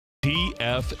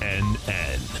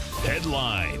TFNN.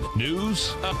 Headline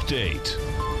News Update.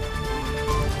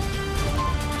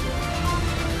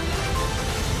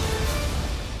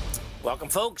 Welcome,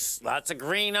 folks. Lots of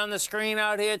green on the screen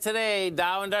out here today.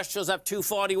 Dow Industrials up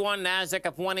 241, NASDAQ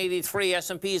up 183,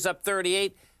 S&P's up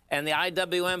 38, and the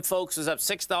IWM, folks, is up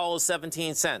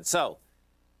 $6.17. So,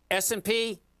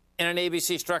 S&P in an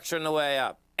ABC structure on the way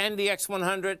up. NDX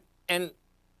 100 and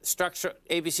structure,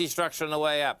 ABC structure on the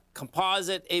way up.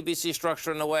 Composite, ABC structure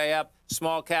on the way up.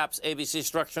 Small caps, ABC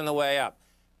structure on the way up.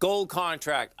 Gold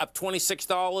contract up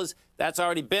 $26. That's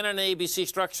already been an ABC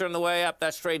structure on the way up.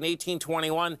 That's trading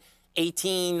 1821.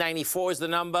 1894 is the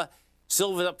number.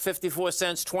 Silver up 54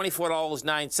 cents,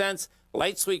 $24.09.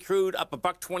 Light sweet crude up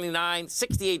 $1.29,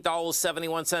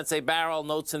 $68.71 a barrel.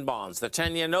 Notes and bonds. The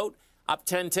 10-year note up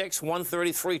 10 ticks,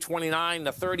 133.29.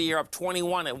 The 30-year up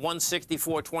 21 at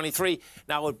 164.23.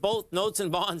 Now, what both notes and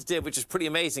bonds did, which is pretty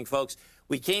amazing, folks,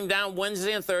 we came down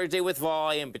Wednesday and Thursday with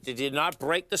volume, but they did not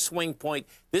break the swing point.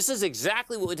 This is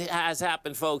exactly what has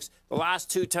happened, folks, the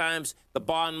last two times the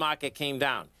bond market came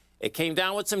down. It came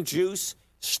down with some juice,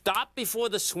 stopped before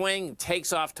the swing,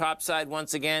 takes off topside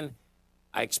once again.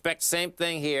 I expect same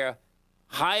thing here.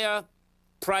 Higher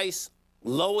price,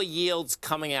 lower yields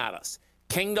coming at us.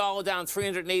 King dollar down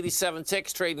 387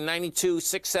 ticks, trading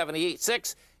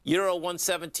 92,678.6. Euro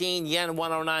 117, yen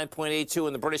 109.82,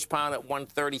 and the British pound at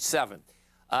 137.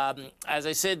 As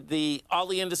I said, all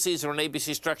the indices are on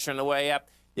ABC structure on the way up.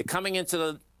 You're coming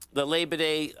into the Labor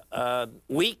Day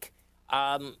week.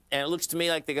 And it looks to me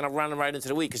like they're going to run them right into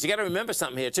the week. Because you got to remember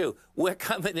something here, too. We're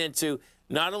coming into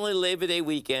not only Labor Day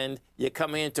weekend, you're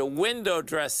coming into window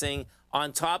dressing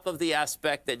on top of the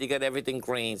aspect that you got everything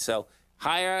green. So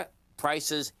higher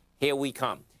prices, here we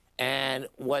come. And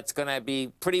what's going to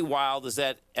be pretty wild is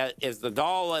that if the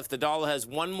dollar has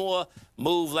one more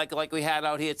move like we had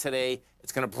out here today,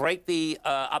 it's going to break the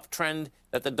uptrend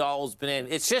that the dollar's been in.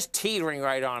 It's just teetering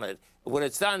right on it. What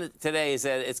it's done today is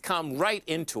that it's come right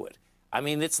into it. I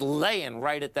mean, it's laying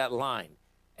right at that line.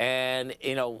 And,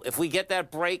 you know, if we get that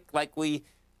break like this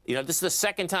is the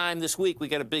second time this week we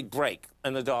get a big break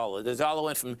in the dollar. The dollar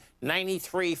went from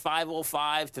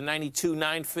 93.505 to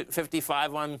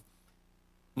 92.955 on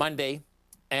Monday.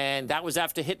 And that was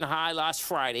after hitting a high last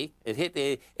Friday.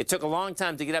 It took a long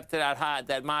time to get up to that high,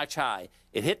 that March high.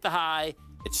 It hit the high.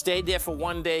 It stayed there for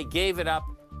one day, gave it up.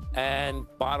 And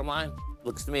bottom line,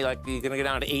 looks to me like you're going to go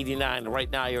down to 89. Right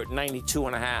now, you're at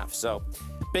 92.5. So,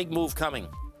 big move coming.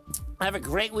 Have a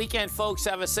great weekend, folks.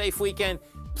 Have a safe weekend.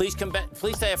 Please come back.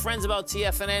 Please tell your friends about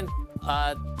TFNN.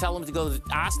 Tell them to go.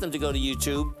 Ask them to go to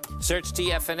YouTube. Search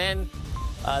TFNN.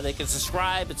 They can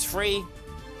subscribe. It's free.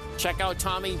 Check out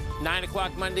Tommy, 9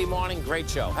 o'clock Monday morning. Great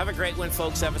show. Have a great one,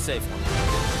 folks. Have a safe one.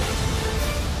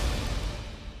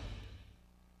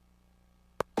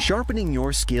 Sharpening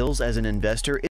your skills as an investor